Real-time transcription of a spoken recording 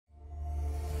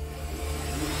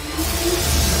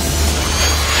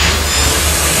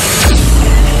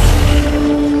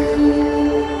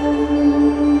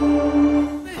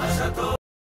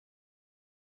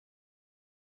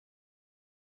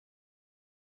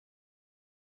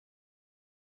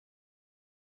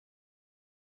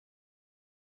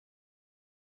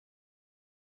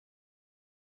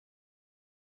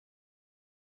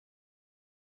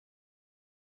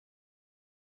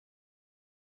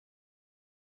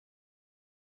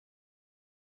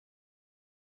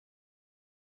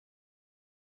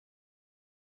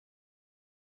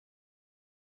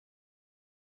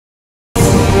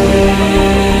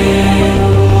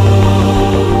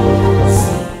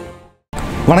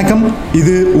வணக்கம்,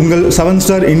 இது உங்கள் 7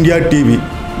 ஸ்டார் இந்தியா டிவி.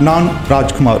 நான்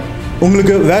ராஜ்குமார்.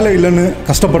 உங்களுக்கு வேலை இல்லைன்னு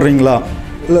கஷ்டப்படுறீங்களா?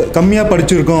 இல்லை கம்மியாக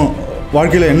படிச்சிருக்கோம்,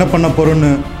 வாழ்க்கையில் என்ன பண்ண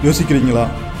போகிறோன்னு யோசிக்கிறீங்களா?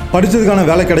 படித்ததுக்கான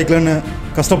வேலை கிடைக்கலன்னு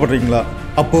கஷ்டப்படுறீங்களா?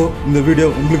 அப்போது இந்த வீடியோ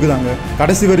உங்களுக்கு தாங்க.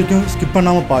 கடைசி வரைக்கும் ஸ்கிப்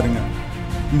பண்ணாமல் பாருங்கள்.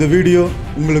 இந்த வீடியோ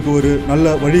உங்களுக்கு ஒரு நல்ல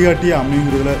வழிகாட்டியாக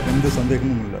அமைங்கிறதுல எந்த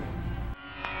சந்தேகமும் இல்லை.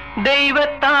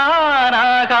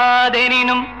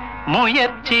 தெய்வத்தானாகாதெனினும்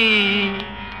முயற்சி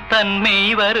தன்மை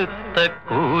வருத்த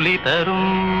கூலி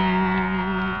தரும்.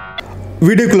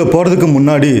 வீடியோக்குள்ளே போகிறதுக்கு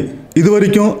முன்னாடி இது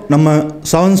வரைக்கும் நம்ம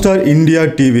 7 ஸ்டார் இந்தியா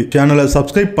டிவி சேனலை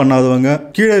சப்ஸ்கிரைப் பண்ணாதவங்க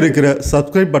கீழே இருக்கிற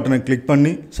சப்ஸ்கிரைப் பட்டனை கிளிக்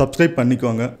பண்ணி சப்ஸ்கிரைப்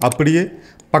பண்ணிக்கோங்க. அப்படியே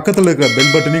பக்கத்தில் இருக்கிற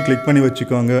பெல் பட்டனையும் கிளிக் பண்ணி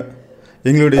வச்சுக்கோங்க.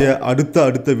 எங்களுடைய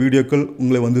அடுத்த வீடியோக்கள்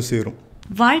உங்களை வந்து சேரும்.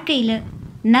 வாழ்க்கையில்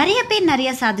நிறைய பேர்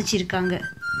நிறைய சாதிச்சிருக்காங்க.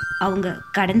 அவங்க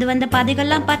கடந்து வந்த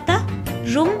பாதைகள்லாம் பார்த்தா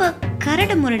ரொம்ப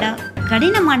கரடு முரடா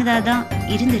கடினமானதா தான்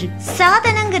இருந்திருக்கு.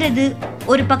 சாதனைங்கிறது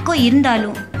ஒரு பக்கம்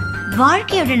இருந்தாலும்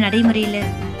வாழ்க்கையோட நடைமுறையில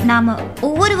நாம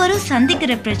ஒவ்வொருவரும்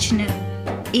சந்திக்கிற பிரச்சனை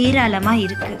ஏராளமா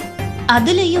இருக்கு.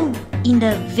 அதுலயும் இந்த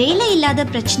வேலை இல்லாத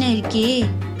பிரச்சனை இருக்கே,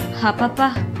 அப்பப்பா,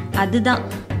 அதுதான்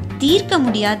தீர்க்க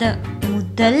முடியாத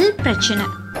முதல் பிரச்சனை.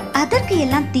 அதற்கு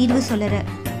எல்லாம் தீர்வு சொல்லற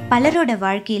பலரோட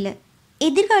வாழ்க்கையில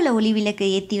எதிர்கால ஒளி விளக்கை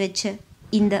ஏற்றி வச்ச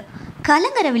இந்த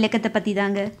கலங்கர விளக்கத்தை பற்றி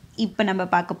தாங்க இப்போ நம்ம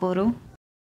பார்க்க போகிறோம்.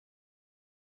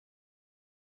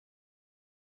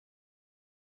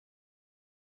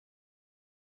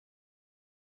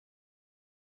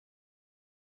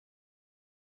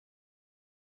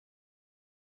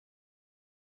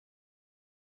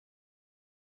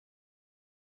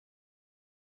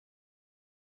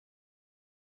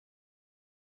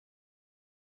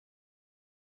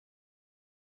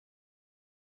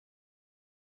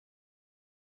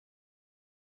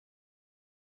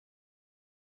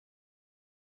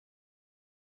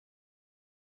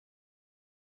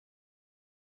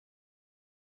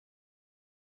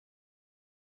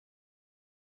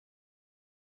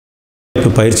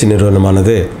 பயிற்சி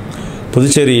நிறுவனமானது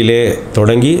புதுச்சேரியிலே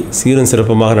தொடங்கி சீரும்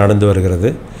சிறப்புமாக நடந்து வருகிறது.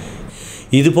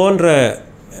 இது போன்ற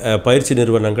பயிற்சி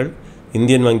நிறுவனங்கள்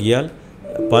இந்தியன் வங்கியால்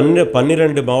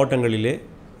 12 மாவட்டங்களிலே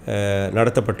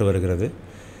நடத்தப்பட்டு வருகிறது.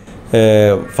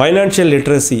 ஃபைனான்ஷியல்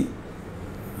லிட்ரஸி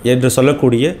என்று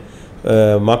சொல்லக்கூடிய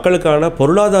மக்களுக்கான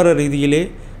பொருளாதார ரீதியிலே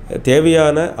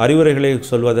தேவையான அறிவுரைகளை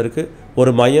சொல்வதற்கு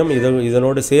ஒரு மையம்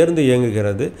இதனோடு சேர்ந்து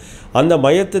இயங்குகிறது. அந்த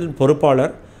மையத்தின்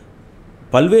பொறுப்பாளர்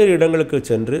பல்வேறு இடங்களுக்கு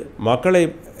சென்று மக்களை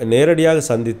நேரடியாக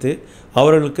சந்தித்து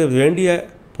அவர்களுக்கு வேண்டிய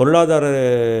பொருளாதார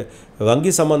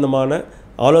வங்கி சம்பந்தமான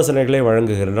ஆலோசனைகளை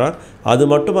வழங்குகிறார். அது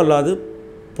மட்டுமல்லாது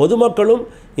பொதுமக்களும்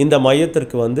இந்த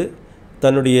மையத்திற்கு வந்து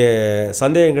தன்னுடைய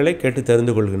சந்தேகங்களை கேட்டு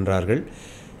தெரிந்து கொள்கின்றார்கள்.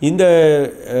 இந்த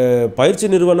பயிற்சி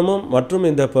நிறுவனமும் மற்றும்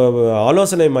இந்த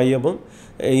ஆலோசனை மையமும்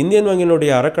இந்தியன்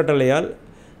வங்கியினுடைய அறக்கட்டளையால்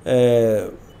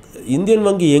இந்தியன்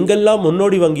வங்கி எங்கெல்லாம்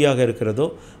முன்னோடி வங்கியாக இருக்கிறதோ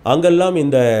அங்கெல்லாம்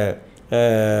இந்த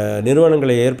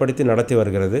நிறுவனங்களை ஏற்படுத்தி நடத்தி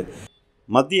வருகிறது.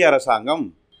 மத்திய அரசாங்கம்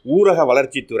ஊரக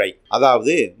வளர்ச்சித்துறை,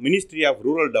 அதாவது மினிஸ்ட்ரி ஆஃப்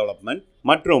ரூரல் டெவலப்மெண்ட்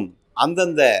மற்றும்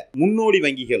அந்தந்த முன்னோடி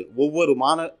வங்கிகள் ஒவ்வொரு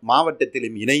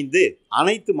மாவட்டத்திலும் இணைந்து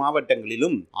அனைத்து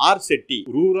மாவட்டங்களிலும் RSETI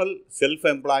ரூரல்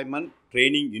செல்ஃப்எம்ப்ளாய்மெண்ட்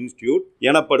ட்ரைனிங் இன்ஸ்டிடியூட்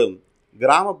எனப்படும்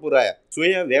கிராமப்புற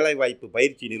சுய வேலைவாய்ப்பு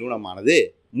பயிற்சி நிறுவனமானது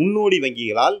முன்னோடி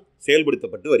வங்கிகளால்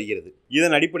செயல்படுத்தப்பட்டு வருகிறது.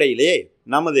 இதன் அடிப்படையிலே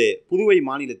நமது புதுவை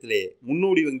மாநிலத்திலே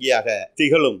முன்னோடி வங்கியாக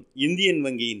திகழும் இந்தியன்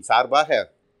வங்கியின் சார்பாக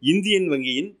இந்தியன்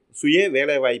வங்கியின் சுய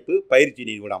வேலைவாய்ப்பு பயிற்சி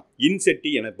நிறுவனம் இன்செட்டி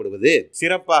எனப்படுவது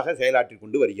சிறப்பாக செயலாற்றிக்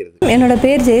கொண்டு வருகிறது. என்னோட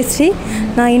பேர் ஜெயஸ்ரீ.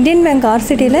 நான் இந்தியன் பேங்க்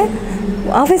RSETIயில்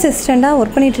ஆஃபீஸ் அசிஸ்டண்ட்டாக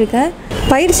ஒர்க் பண்ணிகிட்ருக்கேன்.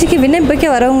 பயிற்சிக்கு விண்ணப்பிக்க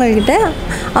வரவங்கக்கிட்ட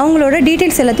அவங்களோட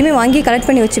டீட்டெயில்ஸ் எல்லாத்தையுமே வாங்கி கலெக்ட்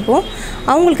பண்ணி வச்சுப்போம்.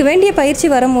 அவங்களுக்கு வேண்டிய பயிற்சி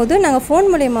வரும்போது நாங்கள் ஃபோன்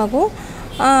மூலியமாகவும்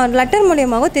லெட்டர்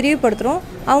மூலியமாகவும் தெரியப்படுத்துகிறோம்.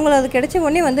 அவங்கள அது கிடைச்ச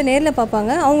உடனே வந்து நேரில்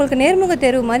பார்ப்பாங்க. அவங்களுக்கு நேர்முக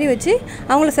தேர்வு மாதிரி வச்சு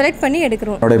அவங்கள செலக்ட் பண்ணி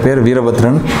எடுக்கிறோம். என்னோட பேர்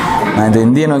வீரபத்ரன். நான் இந்த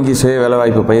இந்தியன் வங்கி சுய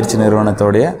வேலைவாய்ப்பு பயிற்சி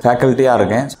நிறுவனத்தோடைய ஃபேக்கல்ட்டியாக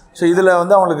இருக்கேன். ஸோ இதில்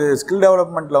வந்து அவங்களுக்கு ஸ்கில்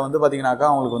டெவலப்மெண்ட்டில் வந்து பார்த்திங்கனாக்கா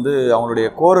அவங்களுக்கு வந்து அவங்களுடைய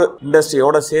கோர்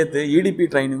இண்டஸ்ட்ரியோடு சேர்த்து EDP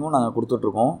ட்ரைனிங்கும் நாங்கள்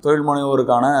கொடுத்துட்ருக்கோம். தொழில்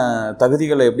முனைவோருக்கான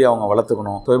தகுதிகளை எப்படி அவங்க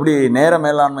வளர்த்துக்கணும், ஸோ எப்படி நேர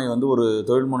மேலாண்மை வந்து ஒரு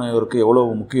தொழில் முனைவோருக்கு எவ்வளோ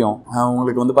முக்கியம்,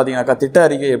 அவங்களுக்கு வந்து பார்த்திங்கனாக்கா திட்ட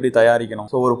அறிக்கை எப்படி தயாரிக்கணும்,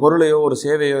 ஸோ ஒரு பொருளையோ ஒரு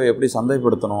சேவையோ எப்படி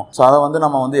சந்தைப்படுத்தணும், ஸோ அதை வந்து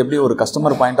நம்ம வந்து எப்படி ஒரு கஸ்டமர்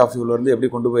பாயிண்ட் ஆஃப் வியூவிலேருந்து எப்படி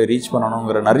கொண்டு போய் ரீச்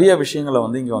பண்ணணுங்கிற நிறைய விஷயங்களை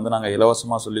வந்து இங்கே வந்து நாங்கள்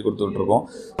இலவசமாக சொல்லி கொடுத்துட்ருக்கோம்.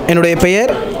 என்னுடைய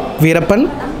பெயர் வீரப்பன்.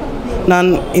 நான்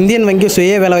இந்தியன் வங்கி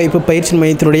சுய வேலைவாய்ப்பு பயிற்சி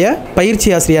மையத்தினுடைய பயிற்சி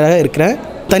ஆசிரியராக இருக்கிறேன்.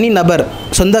 தனி நபர்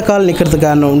சொந்த கால்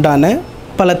நிற்கிறதுக்கான உண்டான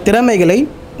பல திறமைகளை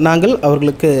நாங்கள்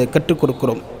அவர்களுக்கு கற்றுக்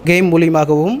கொடுக்குறோம். கேம்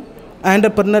மூலியமாகவும்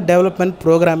ஆண்டர்பிரனர் டெவலப்மெண்ட்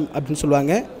ப்ரோக்ராம் அப்படின்னு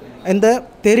சொல்லுவாங்க. இந்த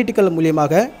தியரிட்டிக்கல்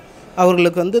மூலியமாக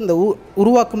அவர்களுக்கு வந்து இந்த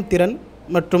உருவாக்கும் திறன்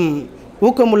மற்றும்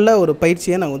ஊக்கமுள்ள ஒரு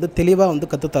பயிற்சியை நாங்கள் வந்து தெளிவாக வந்து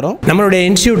கற்றுத்தரோம். நம்மளுடைய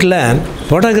இன்ஸ்டியூட்டில்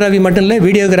ஃபோட்டோகிராஃபி மட்டும் இல்லை,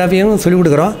 வீடியோகிராஃபியும் சொல்லிக்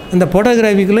கொடுக்குறோம். இந்த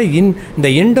ஃபோட்டோகிராஃபிக்குள்ளே இந்த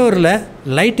இன்டோரில்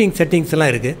லைட்டிங்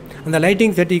செட்டிங்ஸ்லாம் இருக்குது. அந்த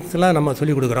லைட்டிங் செட்டிங்ஸ்லாம் நம்ம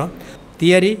சொல்லிக் கொடுக்குறோம்.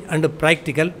 தியரி அண்டு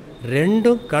ப்ராக்டிக்கல்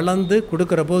ரெண்டும் கலந்து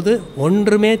கொடுக்குற போது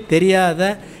ஒன்றுமே தெரியாத,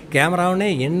 கேமராவுனே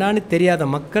என்னான்னு தெரியாத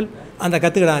மக்கள் அந்த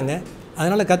கற்றுக்கிறாங்க.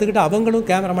 அதனால் கற்றுக்கிட்டு அவங்களும்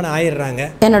கேமராமேன் ஆயிடுறாங்க.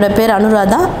 என்னோடய பேர்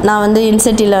அனுராதா. நான் வந்து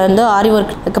இன்செட்டியில் வந்து ஆரி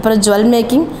ஒர்க், அதுக்கப்புறம் ஜுவல்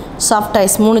மேக்கிங், சாஃப்ட்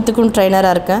டைஸ் மூணுத்துக்கும்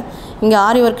ட்ரைனராக இருக்கேன். இங்கே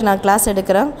ஆரி ஒர்க் நான் கிளாஸ்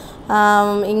எடுக்கிறேன்.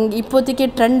 இப்போதைக்கு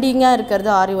ட்ரெண்டிங்காக இருக்கிறது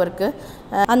ஆரி ஒர்க்கு.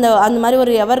 அந்த மாதிரி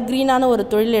ஒரு எவர் க்ரீனான ஒரு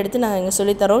தொழில் எடுத்து நாங்கள் இங்கே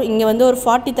சொல்லித்தரோம். இங்கே வந்து ஒரு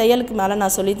 40 தையலுக்கு மேலே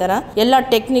நான் சொல்லித்தரேன். எல்லா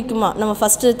டெக்னிக்குமா நம்ம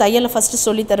தையலை ஃபஸ்ட்டு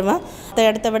சொல்லித்தருவேன். மற்ற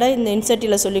இடத்த விட இந்த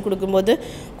இன்செட்டியில் சொல்லி கொடுக்கும்போது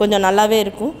கொஞ்சம் நல்லாவே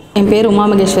இருக்கும். என் பேர் உமா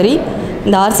மகேஸ்வரி.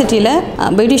 இந்த RSETIயில்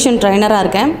பியூட்டிஷியன் ட்ரைனராக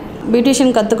இருக்கேன்.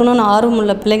 பியூட்டிஷியன் கற்றுக்கணுன்னு ஆர்வம்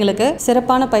உள்ள பிள்ளைங்களுக்கு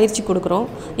சிறப்பான பயிற்சி கொடுக்குறோம்.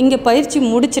 இங்கே பயிற்சி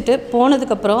முடிச்சுட்டு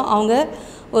போனதுக்கப்புறம் அவங்க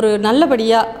ஒரு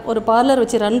நல்லபடியாக ஒரு பார்லர்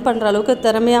வச்சு ரன் பண்ணுற அளவுக்கு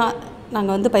திறமையாக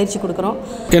நாங்கள் வந்து பயிற்சி கொடுக்குறோம்.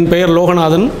 என் பெயர்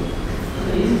லோகநாதன்.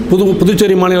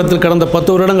 புதுச்சேரி மாநிலத்தில் கடந்த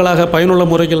 10 வருடங்களாக பயனுள்ள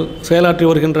முறையில் செயலாற்றி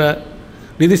வருகின்ற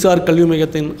நிதிசார் கல்வி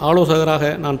மையத்தின் ஆலோசகராக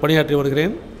நான் பணியாற்றி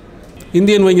வருகிறேன்.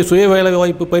 இந்தியன் வங்கி சுய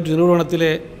வேலைவாய்ப்பு பயிற்சி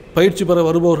நிறுவனத்திலே பயிற்சி பெற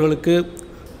வருபவர்களுக்கு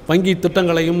வங்கி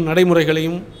திட்டங்களையும்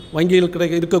நடைமுறைகளையும் வங்கியில்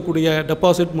இருக்கக்கூடிய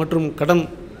டெபாசிட் மற்றும் கடன்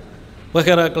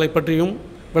வகைராக்களை பற்றியும்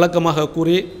விளக்கமாக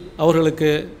கூறி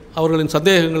அவர்களின்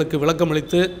சந்தேகங்களுக்கு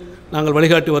விளக்கமளித்து நாங்கள்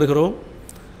வழிகாட்டி வருகிறோம்.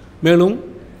 மேலும்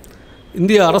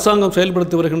இந்திய அரசாங்கம்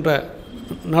செயல்படுத்தி வருகின்ற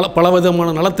பலவிதமான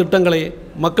நலத்திட்டங்களை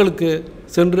மக்களுக்கு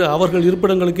சென்று அவர்கள்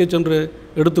இருப்பிடங்களுக்கே சென்று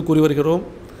எடுத்து கூறி வருகிறோம்.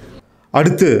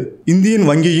 அடுத்து இந்தியன்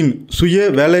வங்கியின் சுய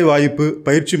வேலைவாய்ப்பு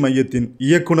பயிற்சி மையத்தின்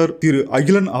இயக்குனர் திரு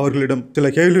அகிலன் அவர்களிடம் சில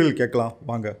கேள்விகள் கேட்கலாம்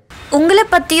வாங்க. உங்களை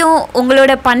பற்றியும்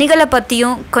உங்களோட பணிகளை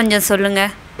பற்றியும் கொஞ்சம்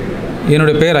சொல்லுங்கள்.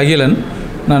 என்னுடைய பேர் அகிலன்.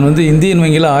 நான் வந்து இந்தியன்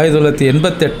வங்கியில்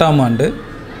 1988ஆம் ஆண்டு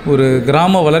ஒரு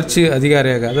கிராம வளர்ச்சி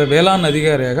அதிகாரியாக, அதாவது வேளாண்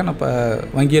அதிகாரியாக நான்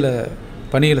வங்கியில்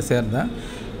பணியில் சேர்ந்தேன்.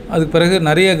 அதுக்கு பிறகு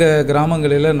நிறைய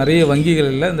கிராமங்களில் நிறைய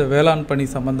வங்கிகளில் இந்த வேளாண் பணி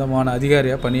சம்பந்தமான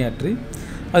அதிகாரியாக பணியாற்றி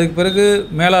அதுக்கு பிறகு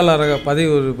மேலாளராக பதவி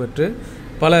உயர்வு பெற்று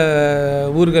பல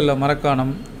ஊர்களில்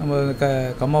மரக்காணம், நம்ம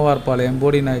கம்மவார்பாளையம்,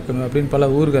 போடிநாயக்கனூர் அப்படின்னு பல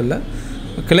ஊர்களில்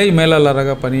கிளை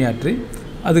மேலாளராக பணியாற்றி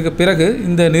அதுக்கு பிறகு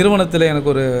இந்த நிறுவனத்தில் எனக்கு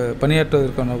ஒரு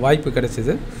பணியாற்றுவதற்கான வாய்ப்பு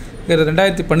கிடைச்சிது.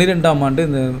 2012ஆம் ஆண்டு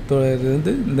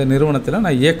இந்த நிறுவனத்தில்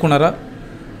நான் இயக்குனராக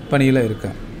பணியில்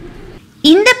இருக்கேன்.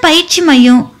 இந்த பயிற்சி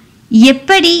மையம்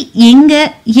எப்படி, எங்கே,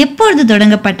 எப்பொழுது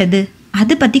தொடங்கப்பட்டது,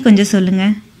 அதை பற்றி கொஞ்சம்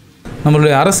சொல்லுங்கள்.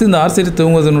 நம்மளுடைய அரசு இந்த RSETI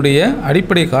துவங்குவதனுடைய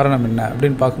அடிப்படை காரணம் என்ன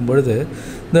அப்படின்னு பார்க்கும்பொழுது,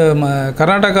 இந்த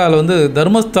கர்நாடகாவில் வந்து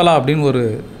தர்மஸ்தலா அப்படின்னு ஒரு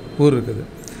ஊர் இருக்குது.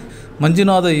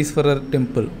 மஞ்சுநாத ஈஸ்வரர்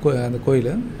டெம்பிள் அந்த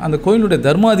கோயில். அந்த கோயிலுடைய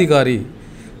தர்மாதிகாரி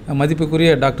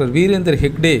மதிப்புக்குரிய டாக்டர் வீரேந்திர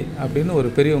ஹெக்டே அப்படின்னு ஒரு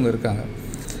பெரியவங்க இருக்காங்க.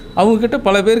 அவங்கக்கிட்ட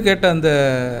பல பேர் கேட்ட அந்த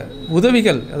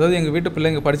உதவிகள், அதாவது எங்கள் வீட்டு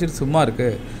பிள்ளைங்க படிச்சுட்டு சும்மா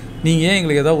இருக்குது, நீங்கள் ஏன்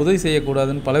எங்களுக்கு ஏதாவது உதவி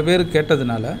செய்யக்கூடாதுன்னு பல பேர்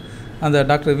கேட்டதுனால அந்த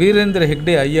டாக்டர் வீரேந்திர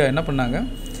ஹெக்டே ஐயா என்ன பண்ணாங்க,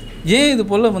 ஏன் இது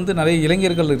போல் வந்து நிறைய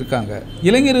இளைஞர்கள் இருக்காங்க,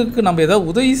 இளைஞர்களுக்கு நம்ம ஏதாவது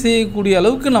உதவி செய்யக்கூடிய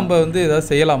அளவுக்கு நம்ம வந்து ஏதாவது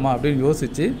செய்யலாமா அப்படின்னு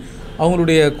யோசித்து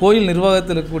அவங்களுடைய கோயில்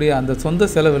நிர்வாகத்தில் இருக்கக்கூடிய அந்த சொந்த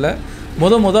செலவில்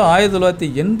முத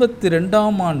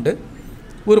 1982ஆம் ஆண்டு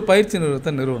ஒரு பயிற்சி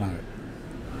நிறுவனத்தை நிறுவனாங்க.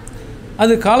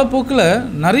 அது காலப்போக்கில்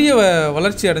நிறைய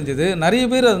வளர்ச்சி அடைஞ்சது. நிறைய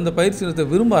பேர் அந்த பயிற்சி நிறுவனத்தை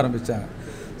விரும்ப ஆரம்பித்தாங்க.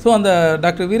 ஸோ அந்த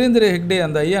டாக்டர் வீரேந்திர ஹெக்டே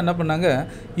அந்த ஐயா என்ன பண்ணாங்க,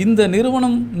 இந்த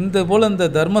நிறுவனம் இந்த போல் இந்த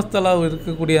தர்மஸ்தலா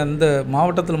இருக்கக்கூடிய அந்த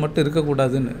மாவட்டத்தில் மட்டும்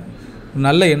இருக்கக்கூடாதுன்னு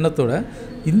நல்ல எண்ணத்தோடு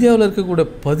இந்தியாவில் இருக்கக்கூடிய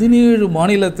 17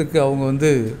 மாநிலத்துக்கு அவங்க வந்து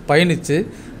பயணித்து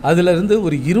அதிலிருந்து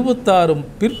ஒரு 26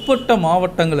 பிற்பட்ட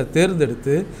மாவட்டங்களை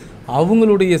தேர்ந்தெடுத்து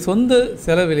அவங்களுடைய சொந்த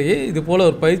செலவிலேயே இது போல்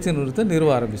ஒரு பயிற்சி நிறுவனத்தை நிறுவ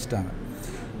ஆரம்பிச்சிட்டாங்க.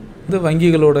 இந்த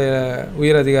வங்கிகளோட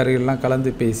உயர் அதிகாரிகள்லாம்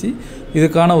கலந்து பேசி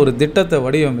இதுக்கான ஒரு திட்டத்தை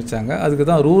வடிவமைச்சாங்க. அதுக்கு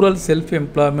தான் rural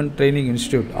SelfEmployment training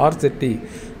institute RSETI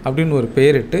அப்படின்னு ஒரு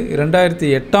பெயரிட்டு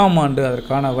 2008ஆம் ஆண்டு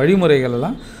அதற்கான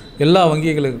வழிமுறைகளெல்லாம் எல்லா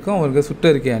வங்கிகளுக்கும் அவருக்கு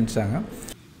சுற்றறிக்கை அனுப்பிச்சாங்க.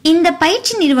 இந்த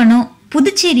பயிற்சி நிறுவனம்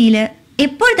புதுச்சேரியில்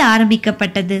எப்பொழுது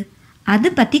ஆரம்பிக்கப்பட்டது, அது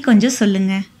பற்றி கொஞ்சம்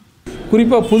சொல்லுங்கள்.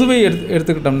 குறிப்பாக புதுவை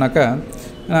எடுத்துக்கிட்டோம்னாக்கா,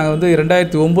 நாங்கள் வந்து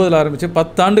 2009 ஆரம்பித்து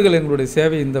 10 ஆண்டுகள் எங்களுடைய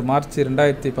சேவை இந்த மார்ச்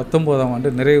 2019ஆம் ஆண்டு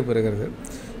நிறைவு பெறுகிறது.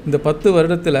 இந்த 10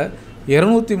 வருடத்தில்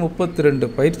 232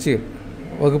 பயிற்சி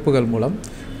வகுப்புகள் மூலம்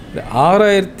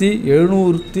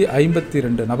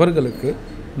 6752 நபர்களுக்கு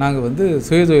நாங்கள் வந்து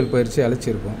சுயதொழில் பயிற்சி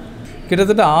அளிச்சிருக்கோம்.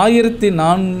 கிட்டத்தட்ட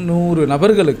 1400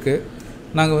 நபர்களுக்கு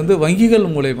நாங்கள் வந்து வங்கிகள்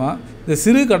மூலமா இந்த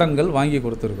சிறு கடன்கள் வாங்கி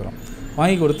கொடுத்துருக்குறோம்.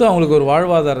 வாங்கி கொடுத்து அவங்களுக்கு ஒரு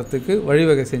வாழ்வாதாரத்துக்கு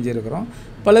வழிவகை செஞ்சுருக்கிறோம்.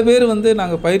 பல பேர் வந்து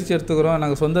நாங்கள் பயிற்சி எடுத்துக்கிறோம்,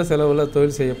 நாங்கள் சொந்த செலவில்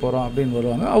தொழில் செய்ய போகிறோம் அப்படின்னு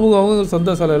வருவாங்க. அவங்க சொந்த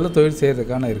செலவில் தொழில்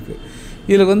செய்கிறதுக்கான இருக்குது.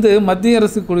 இதில் வந்து மத்திய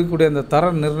அரசு கொடுக்கக்கூடிய அந்த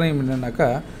தர நிர்ணயம் என்னென்னாக்கா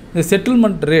இந்த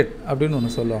செட்டில்மெண்ட் ரேட் அப்படின்னு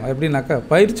ஒன்று சொல்லுவாங்க. எப்படின்னாக்கா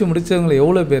பயிற்சி முடித்தவங்களை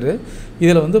எவ்வளோ பேர்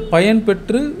இதில் வந்து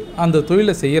பயன்பெற்று அந்த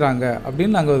தொழிலை செய்கிறாங்க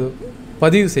அப்படின்னு நாங்கள்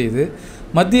பதிவு செய்து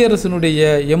மத்திய அரசினுடைய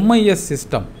MIS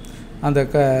சிஸ்டம் அந்த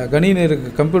கணினி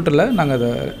கம்ப்யூட்டரில் நாங்கள்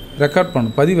அதை ரெக்கார்ட்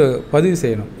பண்ணணும், பதிவு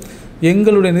செய்யணும்.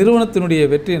 எங்களுடைய நிறுவனத்தினுடைய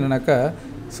வெற்றி என்னென்னாக்கா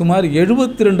சுமார்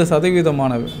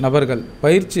 72% நபர்கள்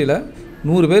பயிற்சியில்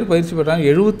 100 பேர் பயிற்சி பெற்றாங்க,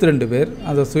 72 பேர்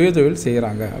அந்த சுயதொழில்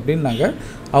செய்கிறாங்க அப்படின்னு நாங்கள்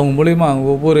அவங்க மூலிமா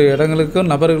ஒவ்வொரு இடங்களுக்கும்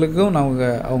நபர்களுக்கும்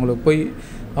நாங்கள் அவங்களுக்கு போய்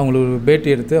அவங்களுக்கு பேட்டி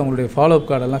எடுத்து அவங்களுடைய ஃபாலோஅப்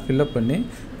கார்டெல்லாம் ஃபில்அப் பண்ணி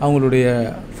அவங்களுடைய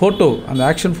ஃபோட்டோ அந்த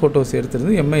ஆக்ஷன் ஃபோட்டோஸ்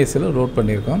எடுத்துருந்து MISல லோட்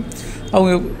பண்ணியிருக்கோம்.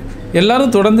 அவங்க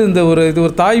எல்லோரும் தொடர்ந்து இது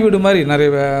ஒரு தாய் வீடு மாதிரி நிறைய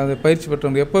பயிற்சி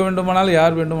பெற்றவங்க எப்போ வேண்டுமானாலும்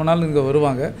யார் வேண்டுமானாலும் இங்கே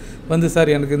வருவாங்க. வந்து சார்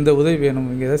எனக்கு இந்த உதவி வேணும்,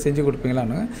 இங்கே எதாவது செஞ்சு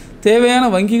கொடுப்பீங்களான்னு தேவையான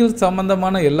வங்கிகள்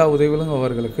சம்மந்தமான எல்லா உதவிகளும்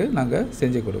அவர்களுக்கு நாங்கள்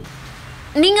செஞ்சு கொடுப்போம்.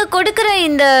 நீங்கள் கொடுக்குற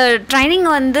இந்த ட்ரைனிங்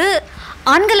வந்து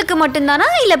ஆண்களுக்கு மட்டும்தானா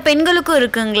இல்லை பெண்களுக்கும்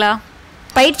இருக்குங்களா?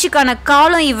 பயிற்சிக்கான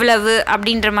காலம் இவ்வளவு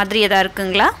அப்படின்ற மாதிரி எதாவது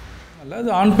இருக்குங்களா? அல்லது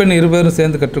ஆண் பெண் இருவரும்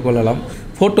சேர்ந்து கற்றுக்கொள்ளலாம்.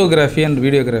 ஃபோட்டோகிராஃபி அண்ட்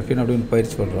வீடியோகிராஃபின்னு அப்படின்னு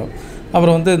பயிற்சி பண்ணுறோம்.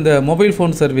 அப்புறம் வந்து இந்த mobile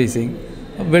phone servicing,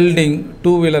 welding,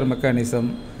 2 wheeler mechanism,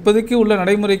 இப்போதைக்கு உள்ள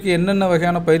நடைமுறைக்கு என்னென்ன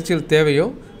வகையான பயிற்சிகள் தேவையோ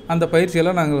அந்த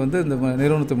பயிற்சியெல்லாம் நாங்கள் வந்து இந்த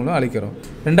நிறுவனத்து மூலம் அளிக்கிறோம்.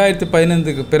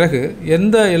 2015க்கு பிறகு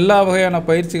எல்லா வகையான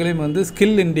பயிற்சிகளையும் வந்து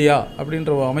ஸ்கில் இந்தியா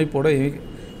அப்படின்ற ஒரு அமைப்போடு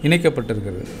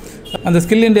இணைக்கப்பட்டிருக்கிறது. அந்த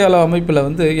ஸ்கில் இந்தியாவில் அமைப்பில்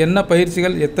வந்து என்ன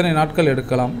பயிற்சிகள் எத்தனை நாட்கள்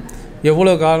எடுக்கலாம்,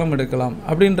 எவ்வளோ காலம் எடுக்கலாம்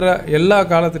அப்படின்ற எல்லா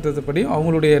காலத்திட்டத்தைப்படியும்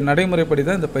அவங்களுடைய நடைமுறைப்படி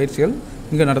தான் இந்த பயிற்சிகள்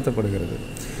இங்கே நடத்தப்படுகிறது.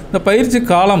 இந்த பயிற்சி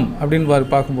காலம் அப்படின்னு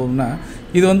பார்க்கும்போதுன்னா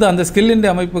இது வந்து அந்த ஸ்கில்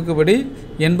இந்தியா அமைப்புக்கு படி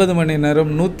 80 மணி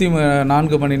நேரம்,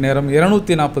 104 மணி நேரம்,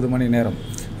 240 மணி நேரம்.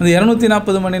 அந்த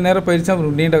 240 மணி நேரம் பயிற்சி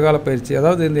ஒரு நீண்ட கால பயிற்சி.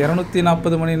 அதாவது இந்த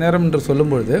 240 மணி நேரம் என்று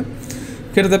சொல்லும்பொழுது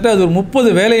கிட்டத்தட்ட அது ஒரு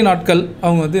 30 வேலை நாட்கள்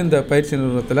அவங்க வந்து இந்த பயிற்சி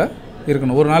நிறுவனத்தில்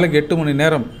இருக்கணும். ஒரு நாளைக்கு 8 மணி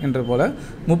நேரம் என்ற போல்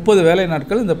 30 வேலை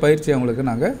நாட்கள் இந்த பயிற்சி அவங்களுக்கு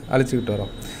நாங்கள் அளிச்சுக்கிட்டு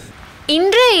வரோம்.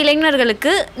 இன்றைய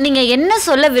இளைஞர்களுக்கு நீங்கள் என்ன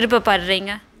சொல்ல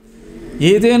விருப்பப்படுறீங்க?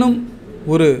 ஏதேனும்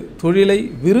ஒரு தொழிலை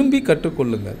விரும்பி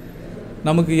கற்றுக்கொள்ளுங்கள்.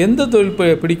 நமக்கு எந்த தொழில்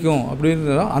பிடிக்கும்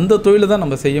அப்படின்றதோ அந்த தொழிலை தான்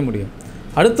நம்ம செய்ய முடியும்.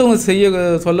 அடுத்தவங்க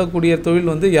சொல்லக்கூடிய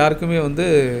தொழில் வந்து யாருக்குமே வந்து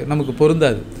நமக்கு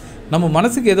பொருந்தாது. நம்ம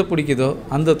மனசுக்கு எதை பிடிக்குதோ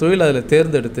அந்த தொழில் அதில்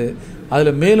தேர்ந்தெடுத்து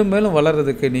அதில் மேலும் மேலும்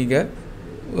வளர்கிறதுக்கு நீங்கள்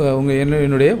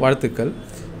என்னுடைய வாழ்த்துக்கள்.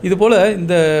 இதுபோல்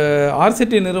இந்த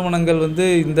RSETI நிறுவனங்கள் வந்து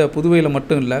இந்த புதுவையில்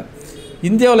மட்டும் இல்லை,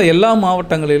 இந்தியாவில் எல்லா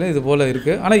மாவட்டங்களிலும் இது போல்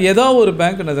இருக்குது. ஆனால் ஏதோ ஒரு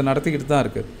பேங்க் அதை நடத்திக்கிட்டு தான்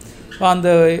இருக்குது. அந்த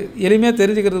எளிமையாக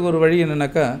தெரிஞ்சுக்கிறதுக்கு ஒரு வழி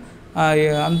என்னென்னாக்கா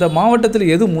அந்த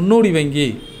மாவட்டத்தில் எது முன்னோடி வங்கி,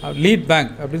 லீட்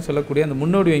பேங்க் அப்படின்னு சொல்லக்கூடிய அந்த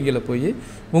முன்னோடி வங்கியில் போய்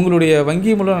உங்களுடைய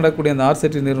வங்கி மூலம் நடக்கக்கூடிய அந்த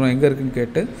RSETI நிறுவனம் எங்கே இருக்குதுன்னு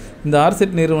கேட்டு இந்த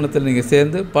RSETI நிறுவனத்தில் நீங்கள்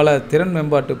சேர்ந்து பல திறன்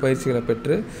மேம்பாட்டு பயிற்சிகளை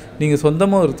பெற்று நீங்கள்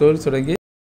சொந்தமாக ஒரு தொழில் தொடங்கி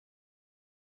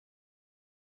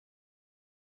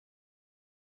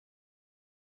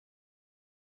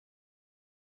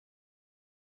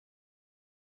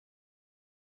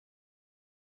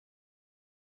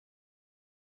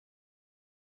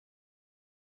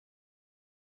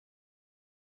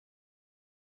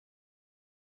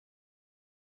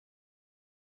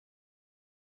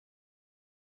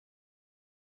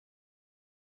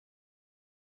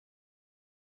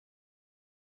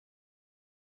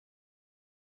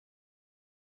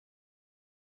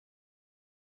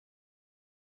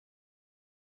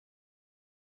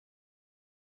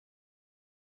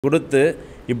கொடுத்து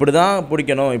இப்படி தான்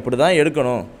பிடிக்கணும், இப்படி தான்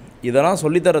எடுக்கணும், இதெல்லாம்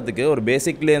சொல்லித்தரத்துக்கு ஒரு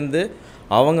பேசிக்லேருந்து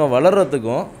அவங்க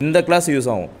வளர்கிறதுக்கும் இந்த கிளாஸ்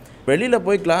யூஸ் ஆகும். வெளியில்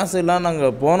போய் கிளாஸ் எல்லாம்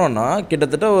நாங்கள் போனோன்னா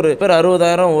கிட்டத்தட்ட ஒரு பேர்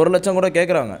 60,000 1 லட்சம் கூட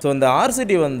கேட்குறாங்க. ஸோ இந்த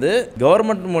RSETI வந்து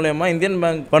கவர்மெண்ட் மூலயமா இந்தியன்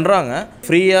பேங்க் பண்ணுறாங்க.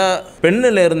 ஃப்ரீயாக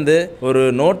பென்னிலேருந்து ஒரு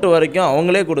நோட்டு வரைக்கும்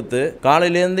அவங்களே கொடுத்து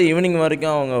காலையிலேருந்து ஈவினிங்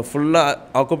வரைக்கும் அவங்க ஃபுல்லாக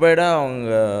ஆக்குப்பைடாக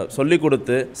அவங்க சொல்லி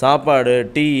கொடுத்து சாப்பாடு,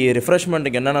 டீ,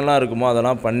 ரிஃப்ரெஷ்மெண்ட்டுக்கு என்னென்னலாம் இருக்குமோ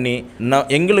அதெல்லாம் பண்ணி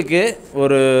எங்களுக்கு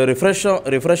ஒரு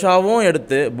ரிஃப்ரெஷ்ஷாகவும்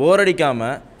எடுத்து போர்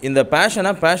அடிக்காமல் இந்த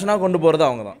பேஷனாக கொண்டு போகிறது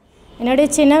அவங்க தான். என்னுடைய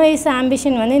சின்ன வயசு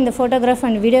ஆம்பிஷன் வந்து இந்த ஃபோட்டோகிராஃப்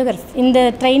அண்ட் வீடியோகிராஃபி. இந்த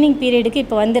ட்ரைனிங் பீரியடுக்கு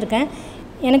இப்போ வந்திருக்கேன்.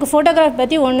 எனக்கு ஃபோட்டோகிராஃபி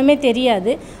பற்றி ஒன்றுமே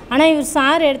தெரியாது. ஆனால் இவர்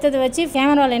சார் எடுத்ததை வச்சு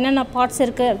கேமராவில் என்னென்ன பார்ட்ஸ்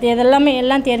இருக்குது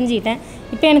எல்லாம் தெரிஞ்சுக்கிட்டேன்.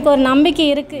 இப்போ எனக்கு ஒரு நம்பிக்கை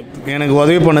இருக்குது. எனக்கு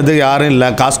உதவி பண்ணதுக்கு யாரும் இல்லை,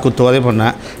 காசு கொடுத்து உதவி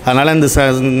பண்ணேன். அதனால் இந்த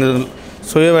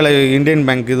சுயவேலை இந்தியன்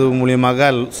பேங்க் இது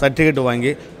மூலியமாக சர்டிஃபிகேட்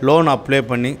வாங்கி லோன் அப்ளை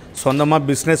பண்ணி சொந்தமாக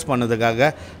பிஸ்னஸ்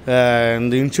பண்ணதுக்காக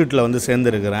இந்த இன்ஸ்டியூட்டில் வந்து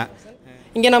சேர்ந்துருக்கிறேன்.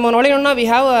 இங்கே நம்ம நுழையணும்னா வி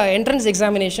ஹாவ் என்ட்ரன்ஸ்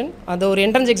எக்ஸாமினேஷன். அது ஒரு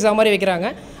என்ட்ரன்ஸ் எக்ஸாம் மாதிரி வைக்கிறாங்க.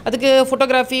 அதுக்கு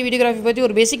ஃபோட்டோகிராஃபி, வீடியோகிராஃபி பற்றி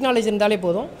ஒரு பேசிக் நாலேஜ் இருந்தாலே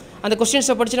போதும். அந்த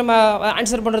கொஸ்டின்ஸை படித்து நம்ம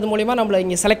ஆன்சர் பண்ணுறது மூலிமா நம்மளை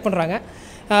இங்கே செலக்ட் பண்ணுறாங்க.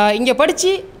 இங்கே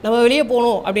படித்து நம்ம வெளியே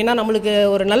போகணும் அப்படின்னா நம்மளுக்கு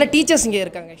ஒரு நல்ல டீச்சர்ஸ் இங்கே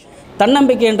இருக்காங்க.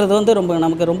 தன்னம்பிக்கைன்றது வந்து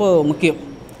நமக்கு ரொம்ப முக்கியம்.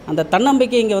 அந்த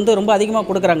தன்னம்பிக்கை இங்கே வந்து ரொம்ப அதிகமாக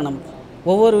கொடுக்குறாங்க நமக்கு.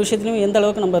 ஒவ்வொரு விஷயத்துலையும் எந்த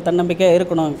அளவுக்கு நம்ம தன்னம்பிக்கையாக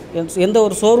இருக்கணும், எந்த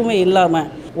ஒரு சோர்வுமே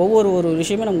இல்லாமல் ஒவ்வொரு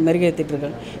விஷயமே நம்ம மெருகேற்றிட்டு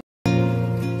இருக்கோம்.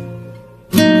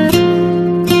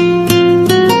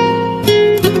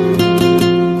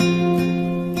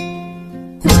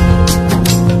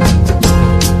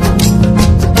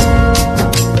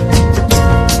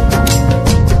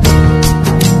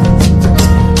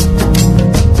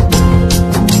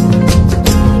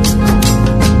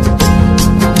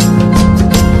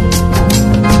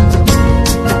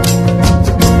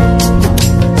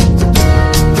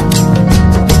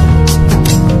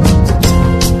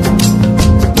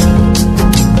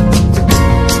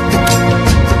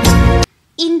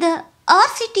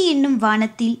 RSETI என்னும்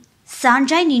வானத்தில்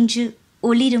சான்றாய் நின்று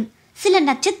ஒளிரும் சில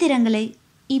நட்சத்திரங்களை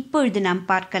இப்பொழுது நாம்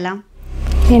பார்க்கலாம்.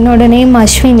 என்னோட நேம்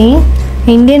அஸ்வினி.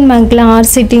 இந்தியன் பேங்க்கில்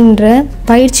RSETIன்ற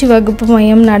பயிற்சி வகுப்பு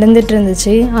மையம் நடந்துட்டு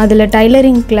இருந்துச்சு. அதில்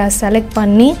டைலரிங் கிளாஸ் செலக்ட்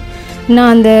பண்ணி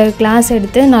நான் அந்த கிளாஸ்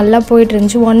எடுத்து நல்லா போயிட்டு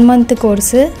இருந்துச்சு. 1 month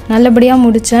கோர்ஸு நல்லபடியாக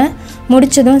முடித்தேன்.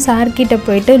 முடித்ததும் சார்கிட்ட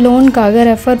போயிட்டு லோனுக்காக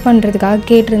ரெஃபர் பண்ணுறதுக்காக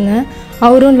கேட்டிருந்தேன்.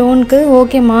 அவரும் லோனுக்கு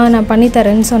ஓகேம்மா நான்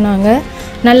பண்ணித்தரேன்னு சொன்னாங்க.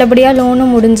 நல்லபடியாக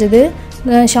லோனும் முடிஞ்சுது.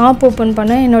 ஷாப் ஓப்பன்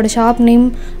பண்ணேன். என்னோடய shop name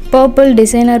purple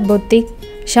designer பொத்திக்.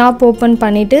 Shop open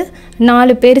பண்ணிவிட்டு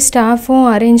 4 பேர் ஸ்டாஃபும்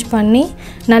அரேஞ்ச் பண்ணி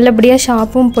நல்லபடியாக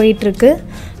ஷாப்பும் போயிட்டுருக்கு.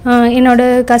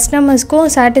 என்னோடய கஸ்டமர்ஸ்க்கும்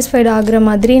சாட்டிஸ்ஃபைடு ஆகிற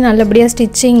மாதிரி நல்லபடியாக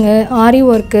ஸ்டிச்சிங்கு, ஆரி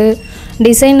ஒர்க்கு,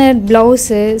 டிசைனர்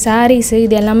ப்ளவுஸு, சாரீஸு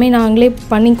இது எல்லாமே நாங்களே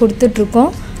பண்ணி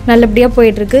கொடுத்துட்ருக்கோம். நல்லபடியாக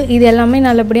போயிட்டுருக்கு. இது எல்லாமே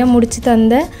நல்லபடியாக முடித்து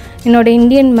தந்த என்னோடய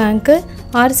இந்தியன் பேங்க்கு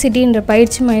RSETIன்ற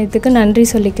பயிற்சி மையத்துக்கு நன்றி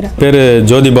சொல்லிக்கிறேன். பேர்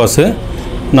ஜோதி பாஸு.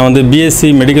 நான் வந்து பிஎஸ்சி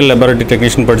மெடிக்கல் லேபரட்டரி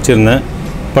டெக்னீஷியன் படிச்சிருந்தேன்.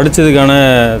 படித்ததுக்கான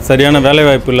சரியான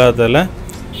வேலைவாய்ப்பு இல்லாததால்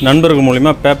நண்பர்கள்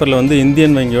மூலிமா பேப்பரில் வந்து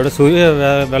இந்தியன் வங்கியோட சுய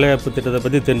வேலைவாய்ப்பு திட்டத்தை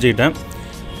பற்றி தெரிஞ்சுக்கிட்டேன்.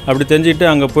 அப்படி தெரிஞ்சுக்கிட்டு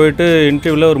அங்கே போயிட்டு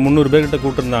இன்டர்வியூவில் ஒரு 300 பேர்கிட்ட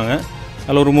கூப்பிட்டுருந்தாங்க.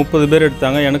 அதில் ஒரு 30 பேர்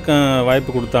எடுத்தாங்க. எனக்கும்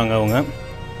வாய்ப்பு கொடுத்தாங்க அவங்க.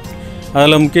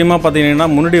 அதில் முக்கியமாக பார்த்தீங்கன்னா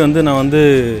முன்னாடி வந்து நான் வந்து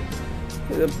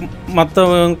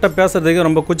மற்றவங்ககிட்ட பேசுகிறதுக்கு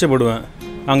ரொம்ப கூச்சப்படுவேன்.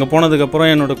 அங்கே போனதுக்கப்புறம்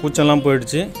என்னோடய கூச்சம்லாம்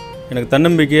போயிடுச்சு. எனக்கு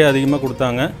தன்னம்பிக்கையை அதிகமாக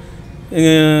கொடுத்தாங்க.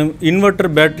 இன்வெர்ட்டர்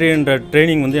பேட்டரின்ற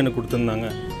ட்ரைனிங் வந்து எனக்கு கொடுத்துருந்தாங்க.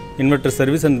 இன்வெர்ட்டர்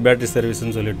சர்வீஸ் அண்ட் பேட்டரி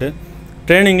சர்வீஸ்ன்னு சொல்லிட்டு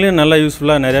ட்ரைனிங்லேயும் நல்லா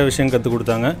யூஸ்ஃபுல்லாக நிறையா விஷயம் கற்றுக்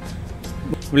கொடுத்தாங்க.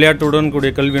 விளையாட்டுடன்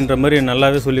கூடிய கல்வின்ற மாதிரி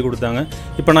நல்லாவே சொல்லி கொடுத்தாங்க.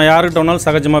 இப்போ நான் யார்கிட்ட வேணாலும்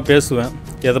சகஜமாக பேசுவேன்,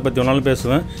 எதை பற்றி வேணாலும்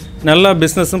பேசுவேன். நல்லா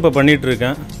பிஸ்னஸும் இப்போ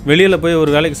பண்ணிகிட்ருக்கேன். வெளியில் போய்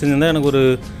ஒரு வேலைக்கு செஞ்சிருந்தால் எனக்கு ஒரு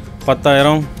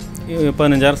 10,000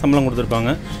 15,000 சம்பளம்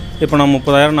கொடுத்துருப்பாங்க. இப்போ நான்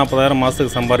 30,000 40,000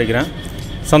 மாதத்துக்கு சம்பாதிக்கிறேன்.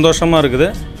 சந்தோஷமாக இருக்குது.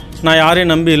 நான்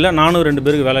யாரையும் நம்பி இல்லை, நானும் 2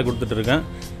 பேருக்கு வேலை கொடுத்துட்ருக்கேன்.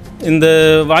 இந்த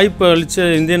வாய்ப்பு அளித்த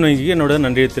இந்தியன் வங்கிக்கு என்னோட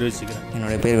நன்றியை தெரிவிச்சுக்கிறேன்.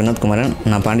 என்னுடைய பேர் வினோத்குமாரன்.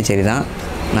 நான் பாண்டிச்சேரி தான்.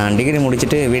 நான் டிகிரி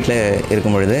முடிச்சுட்டு வீட்டில்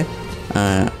இருக்கும் பொழுது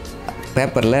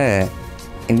பேப்பரில்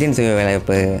இந்தியன் சுய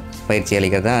வேலைவாய்ப்பு பயிற்சி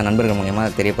அளிக்கிறதா நண்பர்கள் மூலிமா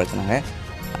தெரியப்படுத்தினாங்க.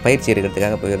 பயிற்சி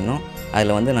எடுக்கிறதுக்காக போயிருந்தோம்.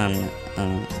 அதில் வந்து நான்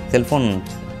செல்ஃபோன்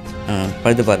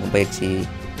பழுது பார்க்கும் பயிற்சி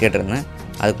கேட்டிருந்தேன்.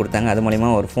 அது கொடுத்தாங்க. அது மூலிமா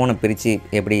ஒரு ஃபோனை பிரித்து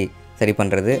எப்படி சரி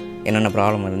பண்ணுறது, என்னென்ன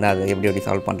ப்ராப்ளம் இருந்தால் அதை எப்படி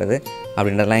சால்வ் பண்ணுறது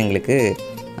அப்படின்றதெல்லாம் எங்களுக்கு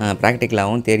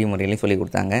ப்ராக்டிக்கலாகவும் தேரி முறையிலையும் சொல்லி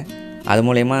கொடுத்தாங்க. அது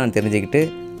மூலயமா தெரிஞ்சுக்கிட்டு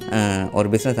ஒரு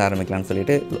பிஸ்னஸ் ஆரம்பிக்கலாம்னு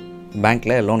சொல்லிட்டு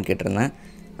பேங்க்கில் லோன் கேட்டிருந்தேன்.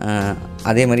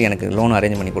 அதே மாதிரி எனக்கு லோன்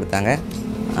அரேஞ்ச் பண்ணி கொடுத்தாங்க.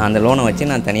 அந்த லோனை வச்சு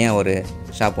நான் தனியாக ஒரு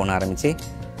ஷாப் ஒன்று ஆரம்பித்து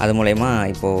அது மூலயமா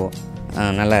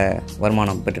இப்போது நல்ல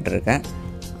வருமானம் பெற்றுட்ருக்கேன்.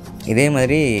 இதே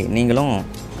மாதிரி நீங்களும்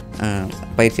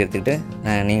பயிற்சி எடுத்துக்கிட்டு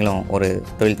நீங்களும் ஒரு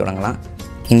தொழில் தொடங்கலாம்.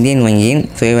 இந்தியன் வங்கியின்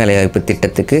சுய வேலைவாய்ப்பு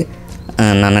திட்டத்துக்கு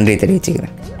நான் நன்றி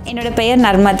தெரிவிச்சுக்கிறேன். என்னோடய பெயர்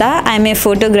Narmada. I M A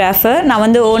photographer. நான்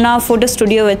வந்து ஓனாக ஃபோட்டோ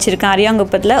ஸ்டுடியோ வச்சுருக்கேன்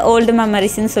அரியாங்குப்பத்தில், ஓல்டு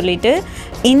மெமரிஸ்ன்னு சொல்லிட்டு.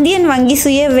 இந்தியன் வங்கி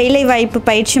சுய வேலைவாய்ப்பு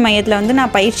பயிற்சி மையத்தில் வந்து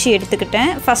நான் பயிற்சி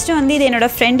எடுத்துக்கிட்டேன். ஃபஸ்ட்டு வந்து இது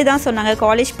என்னோடய ஃப்ரெண்டு தான் சொன்னாங்க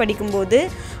காலேஜ் படிக்கும்போது.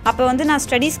 அப்போ வந்து நான்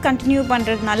ஸ்டடீஸ் கண்டினியூ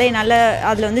பண்ணுறதுனால என்னால்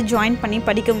அதில் வந்து ஜாயின் பண்ணி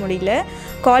படிக்க முடியல.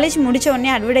 காலேஜ் முடித்த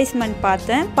உடனே அட்வர்டைஸ்மெண்ட்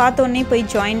பார்த்த உடனே போய்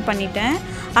ஜாயின் பண்ணிட்டேன்.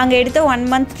 அங்கே எடுத்த 1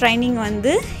 month ட்ரைனிங்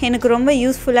வந்து எனக்கு ரொம்ப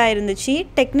யூஸ்ஃபுல்லாக இருந்துச்சு.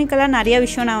 டெக்னிக்கலாக நிறையா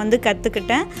விஷயம் நான் வந்து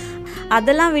கற்றுக்கிட்டேன்.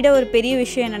 அதெல்லாம் விட ஒரு பெரிய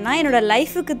விஷயம் என்னென்னா என்னோடய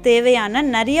லைஃபுக்கு தேவையான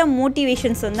நிறையா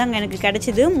மோட்டிவேஷன்ஸ் வந்து அங்கே எனக்கு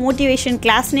கிடச்சிது. மோட்டிவேஷன்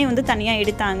கிளாஸ்னே வந்து தனியாக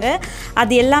எடுத்தாங்க.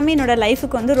 அது எல்லாமே என்னோடய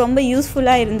லைஃபுக்கு வந்து ரொம்ப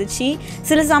யூஸ்ஃபுல்லாக இருந்துச்சு.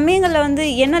 சில சமயங்களில் வந்து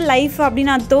என்ன லைஃப்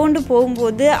அப்படின்னு நான் தோண்டு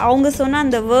போகும்போது அவங்க சொன்ன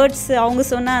அந்த வேர்ட்ஸ், அவங்க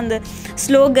சொன்ன அந்த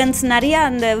ஸ்லோகன்ஸ், நிறையா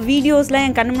அந்த வீடியோஸ்லாம்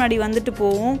என் கண்ணு முன்னாடி வந்துட்டு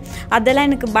போகும். அதெல்லாம்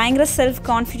எனக்கு பயங்கர செல்ஃப்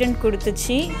கான்ஃபிடென்ட்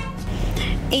கொடுத்துச்சு.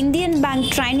 இந்தியன் பேங்க்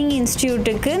ட்ரைனிங்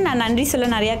இன்ஸ்டியூட்டுக்கு நான் நன்றி சொல்ல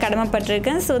நிறையா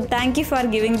கடமைப்பட்டிருக்கேன். So thank you for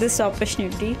giving this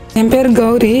opportunity. என் பேர்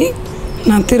கௌரி.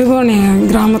 நான் திருவோணி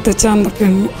கிராமத்தை சார்ந்த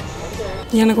பெண்.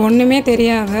 எனக்கு ஒன்றுமே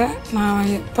தெரியாத நான்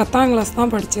 10ஆம் கிளாஸ்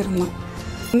தான் படிச்சிருந்தேன்.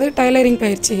 வந்து டைலரிங்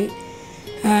பயிற்சி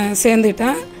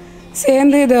சேர்ந்துட்டேன்.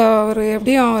 சேர்ந்து இது ஒரு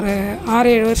எப்படியும் ஒரு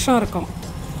 6-7 வருஷம் இருக்கும்.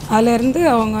 அதிலேருந்து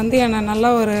அவங்க வந்து என்னை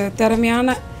நல்லா ஒரு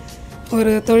திறமையான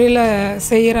ஒரு தொழிலை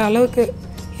செய்கிற அளவுக்கு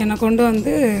என்னை கொண்டு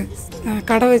வந்து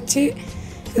கடை வச்சு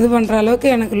இது பண்ணுற அளவுக்கு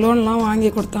எனக்கு லோன்லாம் வாங்கி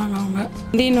கொடுத்தாங்க அவங்க.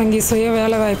 இந்தியன் வங்கி சுய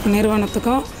வேலைவாய்ப்பு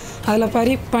நிறுவனத்துக்கும்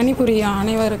அதில் பணிபுரிய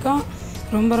அனைவருக்கும்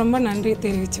ரொம்ப ரொம்ப நன்றி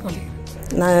தெரிவித்துக்கொள்கிறேன்.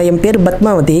 என் பேர்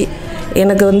பத்மாவதி.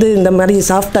 எனக்கு வந்து இந்த மாதிரி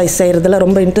சாஃப்ட் டாய்ஸ் செய்கிறதுல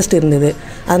ரொம்ப இன்ட்ரெஸ்ட் இருந்தது.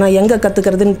 ஆனால் எங்கே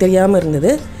கற்றுக்கிறதுன்னு தெரியாமல்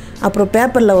இருந்தது. அப்புறம்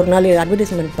பேப்பரில் ஒரு நாள்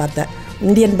அட்வர்டைஸ்மெண்ட் பார்த்தேன்.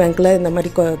 இந்தியன் பேங்க்கில் இந்த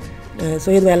மாதிரி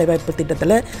சுய வேலைவாய்ப்பு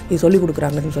திட்டத்தில் இது சொல்லிக்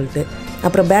கொடுக்குறாங்கன்னு சொல்லிட்டு.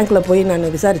 அப்புறம் பேங்க்கில் போய் நான்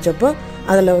விசாரித்தப்போ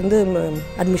அதில் வந்து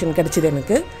அட்மிஷன் கிடச்சிது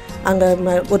எனக்கு. அங்கே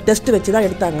ஒரு டெஸ்ட்டு வச்சு தான்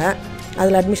எடுத்தாங்க.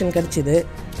 அதில் அட்மிஷன் கிடச்சிது.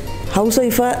 ஹவுஸ்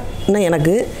ஒய்ஃபாக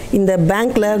எனக்கு இந்த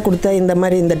பேங்க்கில் கொடுத்த இந்த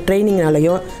மாதிரி இந்த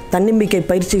ட்ரைனிங்னாலையும் தன்னம்பிக்கை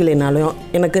பயிற்சிகளினாலையும்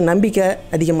எனக்கு நம்பிக்கை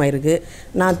அதிகமாக இருக்குது.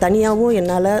 நான் தனியாகவும்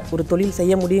என்னால் ஒரு தொழில்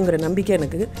செய்ய முடியுங்கிற நம்பிக்கை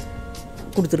எனக்கு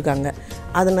கொடுத்துருக்காங்க.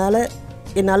 அதனால்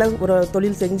என்னால் ஒரு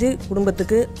தொழில் செஞ்சு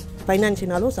குடும்பத்துக்கு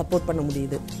ஃபைனான்ஷியனாலும் சப்போர்ட் பண்ண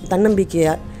முடியுது.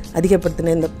 தன்னம்பிக்கையை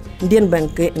அதிகப்படுத்தின இந்த இந்தியன்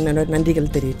பேங்க்கு என்னோட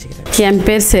நன்றிகள் தெரிவிச்சுக்கிறேன். என்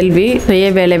பேர் செல்வி. சுய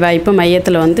வேலைவாய்ப்பு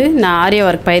மையத்தில் வந்து நான் ஆரிய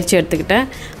ஒர்க் பயிற்சி எடுத்துக்கிட்டேன்.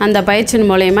 அந்த பயிற்சியின்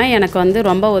மூலயமா எனக்கு வந்து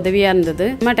ரொம்ப உதவியாக இருந்தது.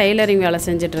 நான் டைலரிங் வேலை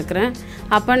செஞ்சிட்ருக்கிறேன்.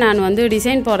 அப்போ நான் வந்து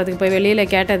டிசைன் போகிறதுக்கு போய் வெளியில்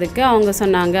கேட்டதுக்கு அவங்க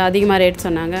சொன்னாங்க, அதிகமாக ரேட்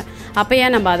சொன்னாங்க. அப்போ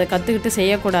ஏன் நம்ம அதை கற்றுக்கிட்டு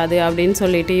செய்யக்கூடாது அப்படின்னு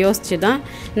சொல்லிட்டு யோசித்து தான்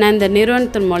நான் இந்த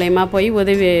நிறுவனத்தின் மூலயமா போய்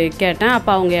உதவி கேட்டேன்.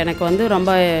 அப்போ அவங்க எனக்கு வந்து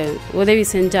ரொம்ப உதவி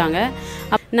செஞ்சாங்க.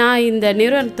 நான் இந்த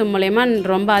நிறுவனத்து மூலயமா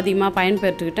ரொம்ப அதிகமாக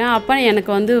பயன்பெற்றுக்கிட்டேன். அப்போ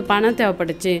எனக்கு வந்து பணம்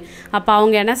தேவைப்பட்டுச்சு. அப்போ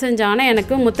அவங்க என்ன செஞ்சாங்கன்னா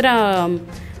எனக்கு முத்ரா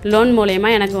லோன் மூலயமா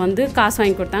எனக்கு வந்து காசு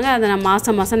வாங்கி கொடுத்தாங்க. அதை நான்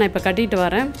மாதம் நான் இப்போ கட்டிட்டு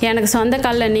வரேன். எனக்கு சொந்த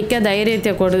காலில் நிற்க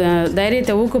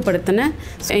தைரியத்தை ஊக்கப்படுத்தின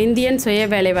இந்தியன் சுய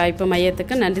வேலைவாய்ப்பு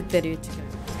மையத்துக்கு நன்றி தெரிவிச்சுக்கிறேன்.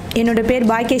 என்னோடய பேர்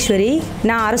பாக்கியேஸ்வரி.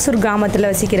 நான் அரசூர் கிராமத்தில்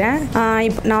வசிக்கிறேன்.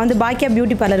 இப்போ நான் வந்து பாக்கியா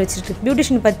பியூட்டி பார்லர் வச்சுருக்கேன்.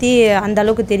 பியூட்டிஷியன் பற்றி அந்த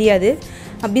அளவுக்கு தெரியாது.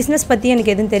 பிஸ்னஸ் பற்றி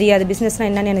எனக்கு எதுவும் தெரியாது. பிஸ்னஸ்னால்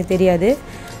என்னென்னு எனக்கு தெரியாது.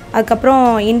 அதுக்கப்புறம்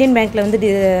இந்தியன் பேங்க்கில் வந்து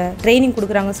ட்ரைனிங்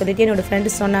கொடுக்குறாங்கன்னு சொல்லிட்டு என்னோடய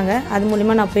ஃப்ரெண்ட்ஸ் சொன்னாங்க. அது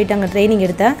மூலிமா நான் போயிட்டு அங்கே ட்ரைனிங்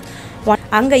எடுத்தேன்.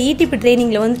 அங்கே இடிபி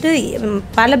ட்ரைனிங்கில் வந்துட்டு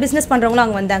பல பிஸ்னஸ் பண்ணுறவங்களும்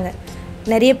அங்கே வந்தாங்க.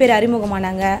 நிறைய பேர்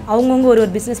அறிமுகமானாங்க. அவங்கவுங்க ஒரு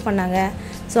பிஸ்னஸ் பண்ணாங்க.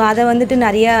 ஸோ அதை வந்துட்டு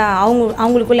நிறையா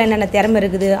அவங்களுக்குள்ள என்னென்ன திறமை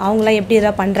இருக்குது, அவங்களாம் எப்படி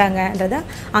எதாவது பண்ணுறாங்கன்றதை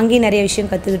அங்கேயும் நிறைய விஷயம்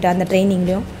கற்றுக்கிட்டேன் அந்த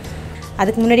ட்ரைனிங்லேயும்.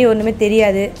 அதுக்கு முன்னாடி ஒன்றுமே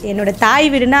தெரியாது. என்னோடய தாய்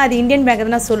வீடுனா அது இந்தியன் பேங்க்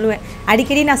தான் நான் சொல்லுவேன்.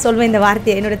 அடிக்கடி நான் சொல்வேன் இந்த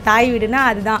வார்த்தையை. என்னோடய தாய் வீடுனா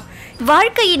அதுதான்.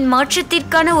 வாழ்க்கையின்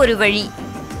மாற்றத்திற்கான ஒரு வழி.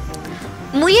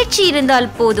 முயற்சி இருந்தால்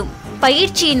போதும்.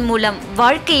 பயிற்சியின் மூலம்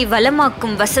வாழ்க்கையை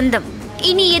வளமாக்கும் வசந்தம்.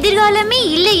 இனி எதிர்காலமே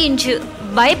இல்லை என்று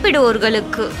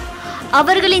பயப்படுவோர்களுக்கு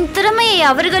அவர்களின் திறமையை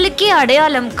அவர்களுக்கே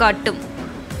அடையாளம் காட்டும்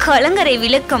கலங்கரை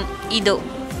விளக்கம் இதோ.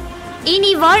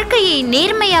 இனி வாழ்க்கையை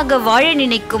நேர்மையாக வாழ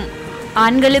நினைக்கும்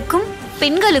ஆண்களுக்கும்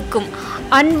பெண்களுக்கும்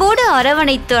அன்போடு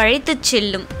அரவணைத்து அழைத்துச்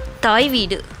செல்லும் தாய்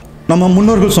வீடு. நம்ம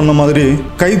முன்னோர்கள் சொன்ன மாதிரி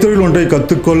கைத்தொழில் ஒன்றை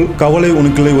கற்றுக்கொள், கவலை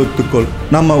உனக்குள்ளே ஒத்துக்கொள்.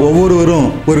 நம்ம ஒவ்வொருவரும்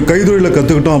ஒரு கைத்தொழிலை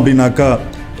கற்றுக்கிட்டோம் அப்படின்னாக்கா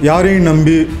யாரையும்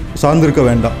நம்பி சார்ந்திருக்க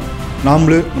வேண்டாம்.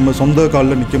 நாமளே நம்ம சொந்த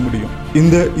காலில் நிற்க முடியும்.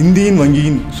 இந்த இந்தியன்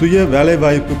வங்கியின் சுய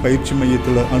வேலைவாய்ப்பு பயிற்சி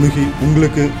மையத்தில் அணுகி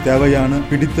உங்களுக்கு தேவையான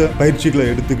பிடித்த பயிற்சிகளை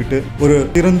எடுத்துக்கிட்டு ஒரு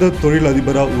சிறந்த தொழில்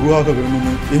அதிபராக உருவாக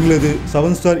வேணும்னு எங்களது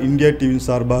 7 ஸ்டார் இந்தியா டிவியின்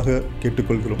சார்பாக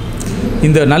கேட்டுக்கொள்கிறோம்.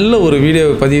 இந்த நல்ல ஒரு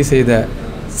வீடியோவை பதிவு செய்த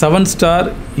 7 ஸ்டார்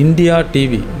இந்தியா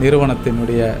டிவி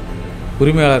நிறுவனத்தினுடைய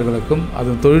உரிமையாளர்களுக்கும்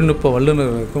அதன் தொழில்நுட்ப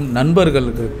வல்லுநர்களுக்கும்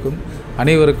நண்பர்களுக்கும்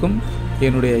அனைவருக்கும்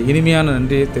என்னுடைய இனிமையான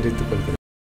நன்றியை தெரிவித்துக் கொள்கிறேன்.